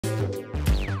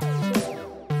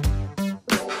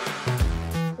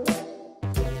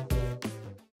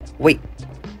Wait,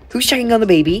 who's checking on the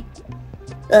baby?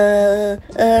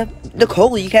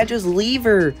 Nicole, you can't just leave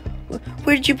her.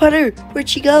 Where did you put her? Where'd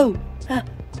she go?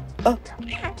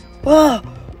 Oh,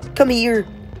 come here,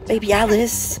 baby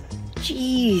Alice.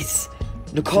 Jeez.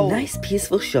 Nicole. Nice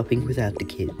peaceful shopping without the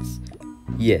kids.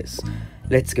 Yes,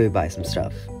 let's go buy some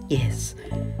stuff. Yes.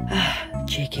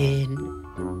 Chicken.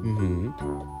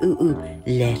 Ooh,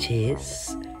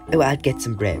 lettuce. Oh, I'll get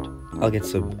some bread. I'll get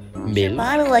some milk.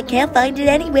 Bottle, I can't find it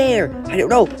anywhere. I don't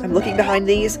know. I'm looking behind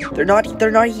these. They're not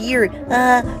here.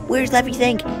 Where's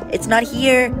everything? It's not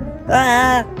here.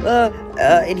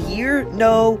 In here?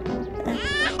 No.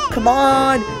 Come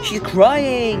on. She's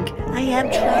crying. I am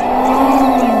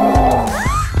trying.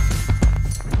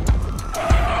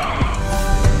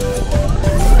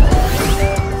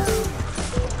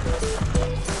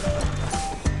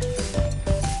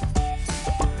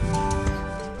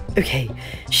 Okay,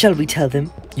 shall we tell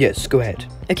them? Yes, go ahead.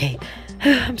 Okay,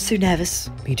 I'm so nervous.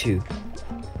 Me too.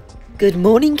 Good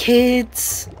morning,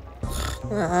 kids.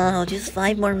 Oh, just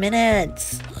 5 more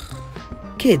minutes.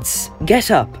 Kids, get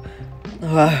up.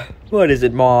 What is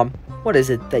it, Mom? What is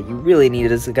it that you really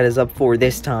needed us to get us up for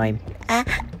this time?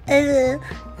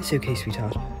 It's okay,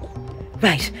 sweetheart.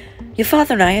 Right, your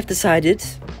father and I have decided,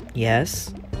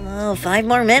 yes? Oh, 5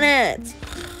 more minutes.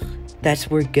 That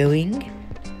we're going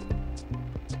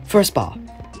for a spa.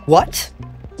 What?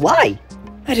 Why?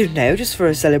 I don't know, just for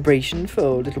a celebration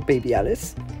for little baby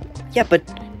Alice. Yeah, but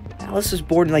Alice was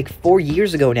born like 4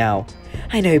 years ago now.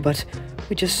 I know, but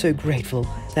we're just so grateful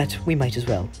that we might as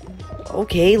well.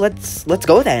 Okay, let's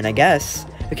go then, I guess.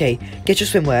 Okay, get your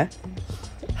swimwear.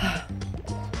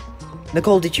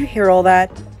 Nicole, did you hear all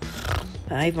that?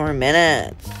 5 more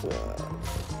minutes.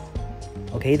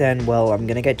 Okay then, well, I'm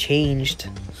gonna get changed.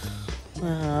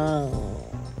 Oh.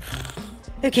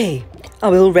 Okay, are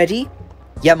we all ready?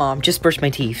 Yeah, Mom, just brushed my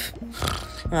teeth.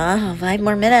 5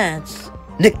 more minutes.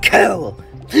 Nicole!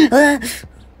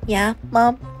 Yeah,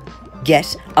 Mom?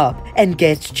 Get up and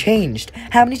get changed.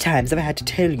 How many times have I had to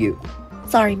tell you?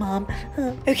 Sorry, Mom.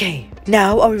 Okay,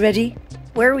 now are we ready?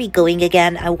 Where are we going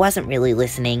again? I wasn't really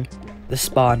listening. The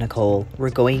spa, Nicole. We're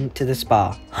going to the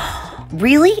spa.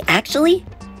 Really? Actually?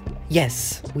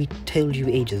 Yes, we told you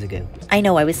ages ago. I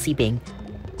know, I was sleeping.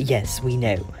 Yes, we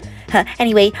know.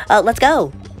 Anyway, let's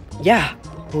go. Yeah.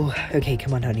 Oh, okay,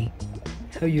 come on, honey.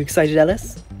 Are you excited,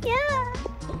 Alice? Yeah.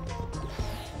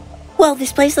 Well,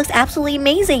 this place looks absolutely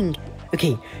amazing.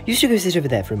 Okay, you should go sit over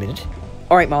there for a minute.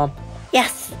 Alright, Mom.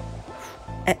 Yes.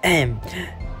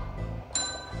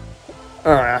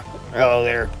 Hello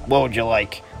there. What would you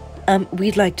like?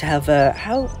 We'd like to have,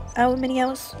 how many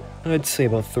hours? I'd say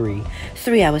about 3.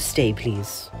 3 hours stay,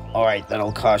 please. Alright,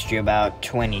 that'll cost you about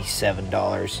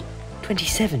 $27.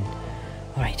 27.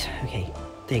 Alright, okay.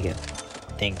 There you go.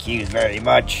 Thank you very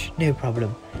much. No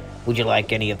problem. Would you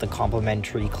like any of the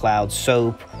complimentary cloud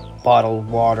soap, bottled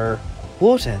water?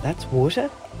 Water? That's water?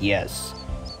 Yes.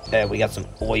 We got some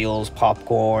oils,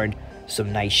 popcorn,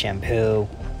 some nice shampoo.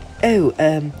 Oh,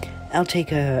 I'll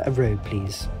take a robe,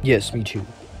 please. Yes, me too.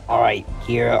 Alright,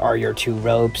 here are your 2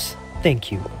 ropes.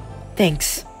 Thank you.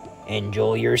 Thanks.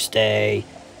 Enjoy your stay.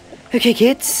 Okay,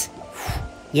 kids.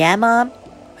 Yeah, Mom?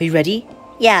 Are you ready?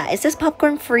 Yeah, is this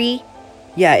popcorn free?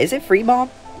 Yeah, is it free, Mom?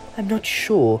 I'm not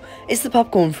sure. Is the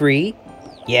popcorn free?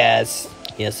 Yes.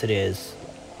 Yes, it is.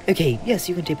 Okay, yes,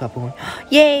 you can take popcorn.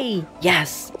 Yay!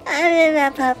 Yes. I didn't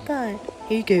have popcorn.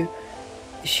 Here you go.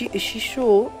 Is she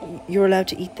sure you're allowed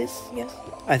to eat this? Yes?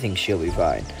 I think she'll be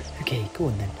fine. Okay, go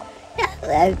on then.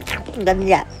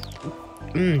 Yeah.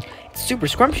 It's super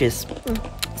scrumptious.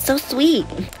 So sweet.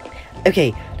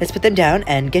 Okay, let's put them down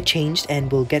and get changed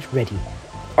and we'll get ready.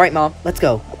 Alright, Mom, let's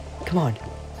go. Come on.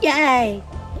 Yay!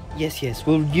 Yes,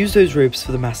 we'll use those ropes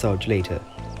for the massage later.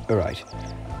 Alright.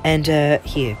 And,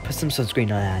 here, put some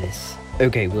sunscreen on Alice.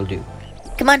 Okay, will do.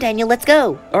 Come on, Daniel, let's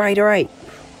go. Alright.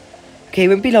 Okay,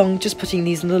 won't be long, just putting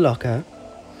these in the locker.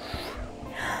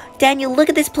 Daniel, look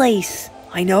at this place.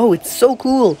 I know, it's so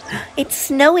cool. It's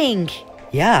snowing.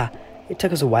 Yeah, it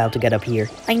took us a while to get up here.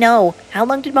 I know. How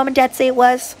long did Mom and Dad say it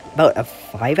was? About a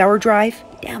 5-hour drive?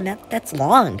 Damn, that's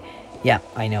long. Yeah,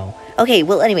 I know. Okay,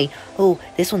 well, anyway. Oh,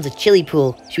 this one's a chili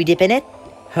pool. Should we dip in it?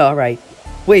 Alright.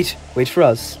 Wait for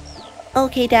us.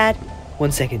 Okay, Dad.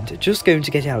 1 second, just going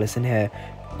to get Alice in her,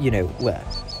 where.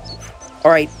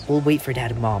 Alright, we'll wait for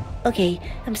Dad and Mom. Okay,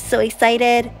 I'm so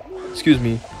excited. Excuse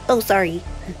me. Oh, sorry.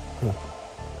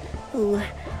 Ooh.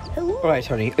 Alright,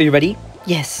 honey, are you ready?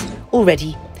 Yes, all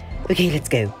ready. Okay, let's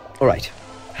go. Alright.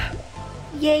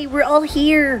 Yay, we're all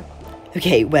here.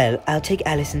 Okay, well, I'll take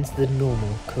Alice into the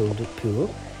normal cold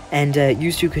pool, and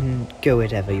you two can go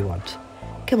wherever you want.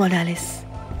 Come on, Alice.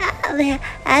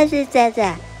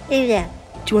 Yeah.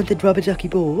 Do you want the rubber ducky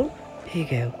ball? Here you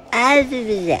go.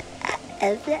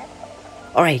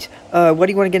 Alright, what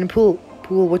do you want to get in pool?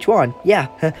 Pool, which one? Yeah.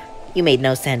 You made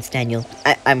no sense, Daniel.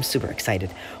 I'm super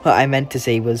excited. What I meant to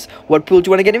say was, what pool do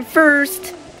you want to get in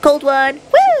first? Cold one.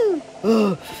 Woo!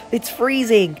 Oh, it's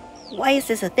freezing. Why is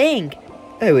this a thing?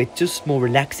 Oh, it's just more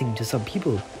relaxing to some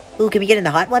people. Ooh, can we get in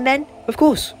the hot one then? Of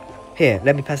course. Here,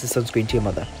 let me pass the sunscreen to your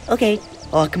mother. Okay.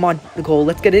 Oh, come on, Nicole,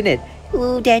 let's get in it.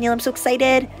 Ooh, Daniel, I'm so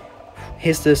excited.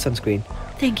 Here's the sunscreen.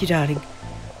 Thank you, darling.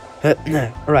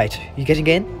 Alright, you getting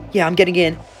in? Yeah, I'm getting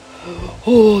in.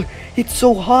 Oh, it's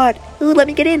so hot. Ooh, let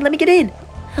me get in. Let me get in.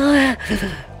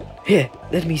 Here,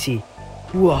 let me see.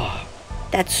 Wow.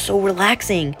 That's so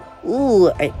relaxing. Ooh,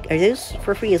 are those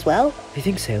for free as well? I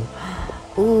think so.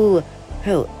 Ooh.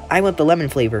 Oh, I want the lemon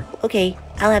flavor. Okay,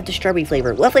 I'll have the strawberry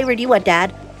flavor. What flavor do you want,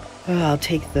 Dad? I'll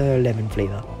take the lemon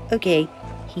flavor. Okay.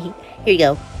 Here you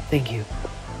go. Thank you.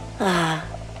 Ah,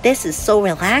 this is so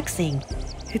relaxing.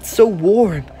 It's so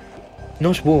warm.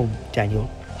 Not warm, Daniel.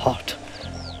 Hot.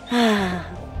 Ah.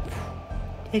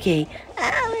 Okay.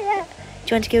 Do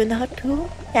you want to go in the hot pool?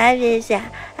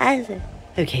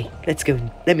 Okay, let's go.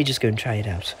 Let me just go and try it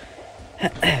out.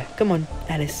 Come on,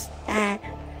 Alice.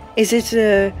 Is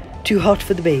it too hot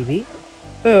for the baby?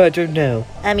 Oh, I don't know.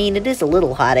 I mean, it is a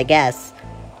little hot, I guess.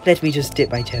 Let me just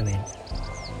dip my toe in.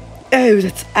 Oh,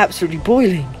 that's absolutely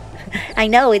boiling. I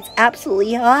know, it's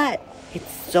absolutely hot.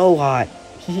 It's so hot.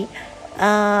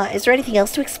 Is there anything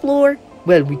else to explore?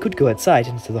 Well, we could go outside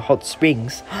into the hot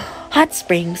springs. Hot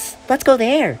springs? Let's go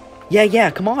there. Yeah,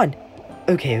 come on.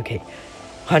 Okay.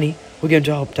 Honey, we're going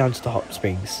to hop down to the hot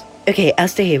springs. Okay, I'll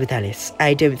stay here with Alice.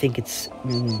 I don't think it's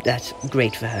that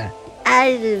great for her.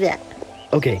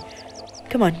 Okay.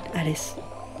 Come on, Alice.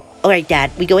 Alright,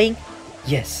 Dad, we going?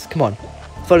 Yes, come on.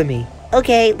 Follow me.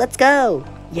 Okay, let's go.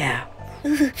 Yeah.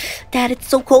 Dad, it's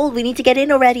so cold. We need to get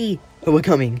in already. Oh, we're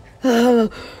coming.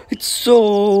 It's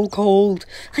so cold.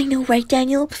 I know, right,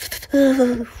 Daniel?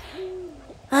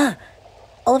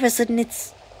 All of a sudden,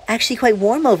 it's actually quite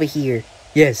warm over here.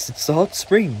 Yes, it's the hot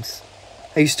springs.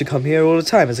 I used to come here all the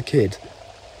time as a kid.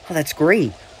 Oh, that's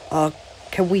great.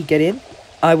 Can we get in?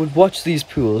 I would watch these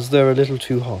pools. They're a little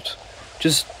too hot.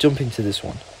 Just jump into this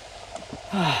one.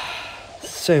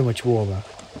 So much warmer.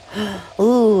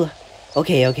 Ooh.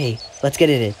 Okay. Let's get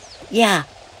in it. Yeah.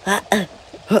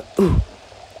 Ooh.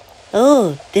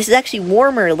 Oh, this is actually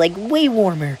warmer, like way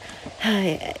warmer.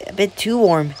 A bit too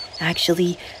warm,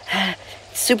 actually.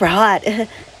 It's super hot.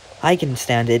 I can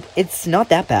stand it. It's not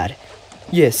that bad.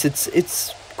 Yes,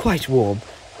 it's quite warm.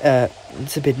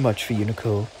 It's a bit much for you,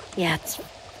 Nicole. Yeah, it's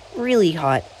really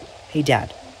hot. Hey,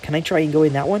 Dad, can I try and go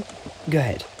in that one? Go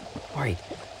ahead. All right.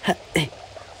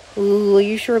 Ooh, are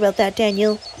you sure about that,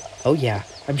 Daniel? Oh, yeah,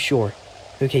 I'm sure.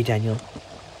 Okay, Daniel.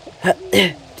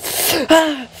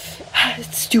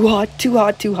 It's too hot.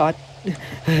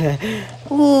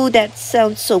 Ooh, that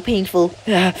sounds so painful.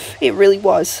 It really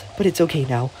was, but it's okay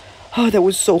now. Oh, that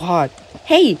was so hot.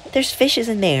 Hey, there's fishes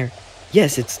in there.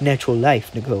 Yes, it's natural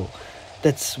life, Nicole.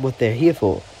 That's what they're here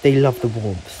for. They love the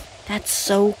warmth. That's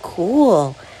so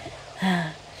cool.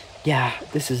 Yeah,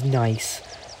 this is nice.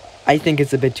 I think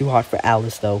it's a bit too hot for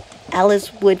Alice, though.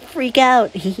 Alice would freak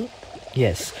out.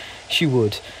 Yes, she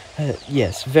would.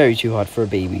 Yes, very too hot for a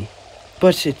baby.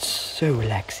 But it's so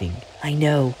relaxing. I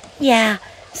know. Yeah,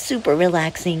 super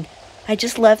relaxing. I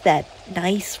just love that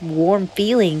nice, warm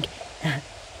feeling.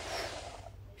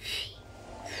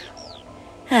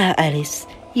 Alice,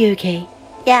 you okay?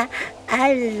 Yeah.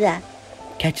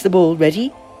 Catch the ball,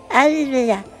 ready?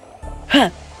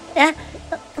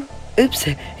 Oops,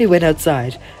 it went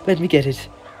outside. Let me get it.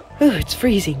 Oh, it's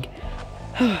freezing.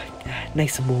 Oh,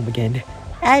 nice and warm again.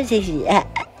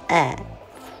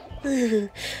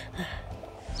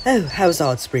 Oh, how's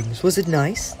Hot Springs? Was it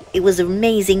nice? It was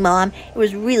amazing, Mom. It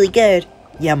was really good.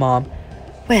 Yeah, Mom.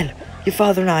 Well, your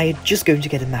father and I are just going to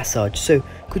get a massage, so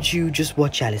could you just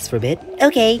watch Alice for a bit?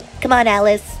 Okay, come on,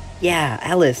 Alice. Yeah,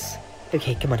 Alice.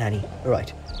 Okay, come on, honey. All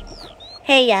right.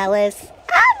 Hey, Alice.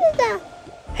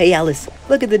 Hey, Alice,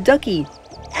 look at the ducky.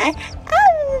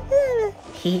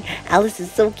 Alice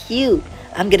is so cute.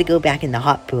 I'm gonna go back in the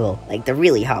hot pool, like the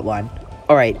really hot one.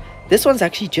 All right, this one's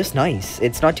actually just nice.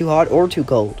 It's not too hot or too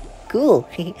cold. Cool.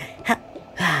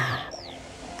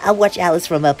 I'll watch Alice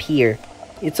from up here.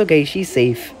 It's okay, she's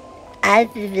safe. Where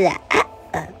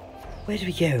Where do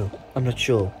we go? I'm not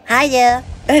sure. Hi there.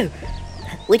 Oh,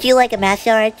 Would you like a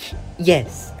massage?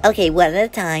 yes. Okay, one at a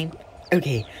time.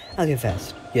 Okay, I'll go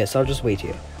first. Yes, I'll just wait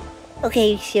here.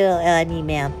 Okay, sure,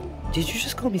 ma'am. Did you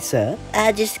just call me sir?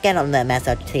 Just get on the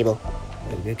massage table.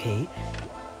 Okay.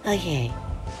 Okay,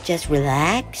 just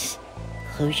relax.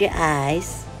 Close your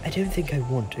eyes. I don't think I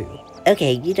want to.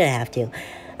 Okay, you don't have to.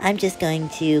 I'm just going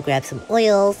to grab some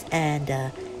oils and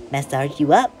massage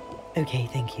you up. Okay,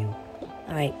 thank you.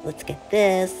 Alright, let's get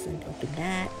this and open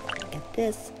that. Get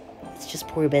this. Let's just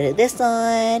pour a bit of this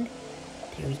on.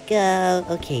 There we go.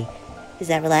 Okay, is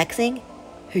that relaxing?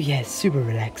 Oh yes, super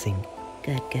relaxing.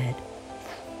 Good, good.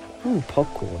 Ooh,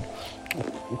 popcorn.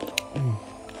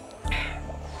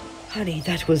 Honey,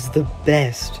 that was the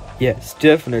best. Yes,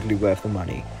 definitely worth the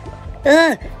money.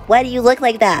 Ugh, why do you look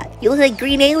like that? You look like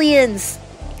green aliens.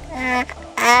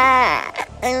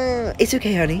 It's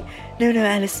okay, honey. No,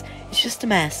 Alice. It's just a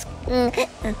mask.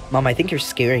 Mom, I think you're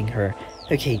scaring her.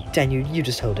 Okay, Daniel, you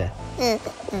just hold her.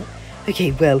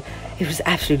 Okay, well, it was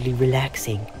absolutely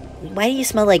relaxing. Why do you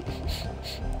smell like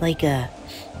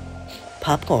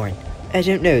popcorn? I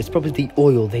don't know, it's probably the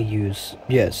oil they use.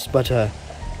 Yes, but,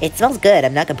 It smells good,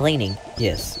 I'm not complaining.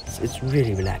 yes, it's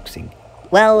really relaxing.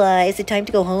 Well, is it time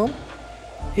to go home?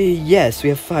 Yes, we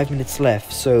have 5 minutes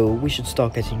left, so we should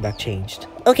start getting back changed.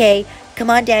 Okay, come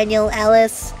on, Daniel,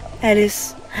 Alice.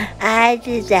 Alice. I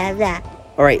just have that.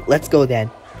 Alright, let's go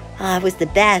then. Ah, it was the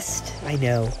best. I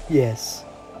know, yes.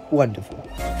 Wonderful.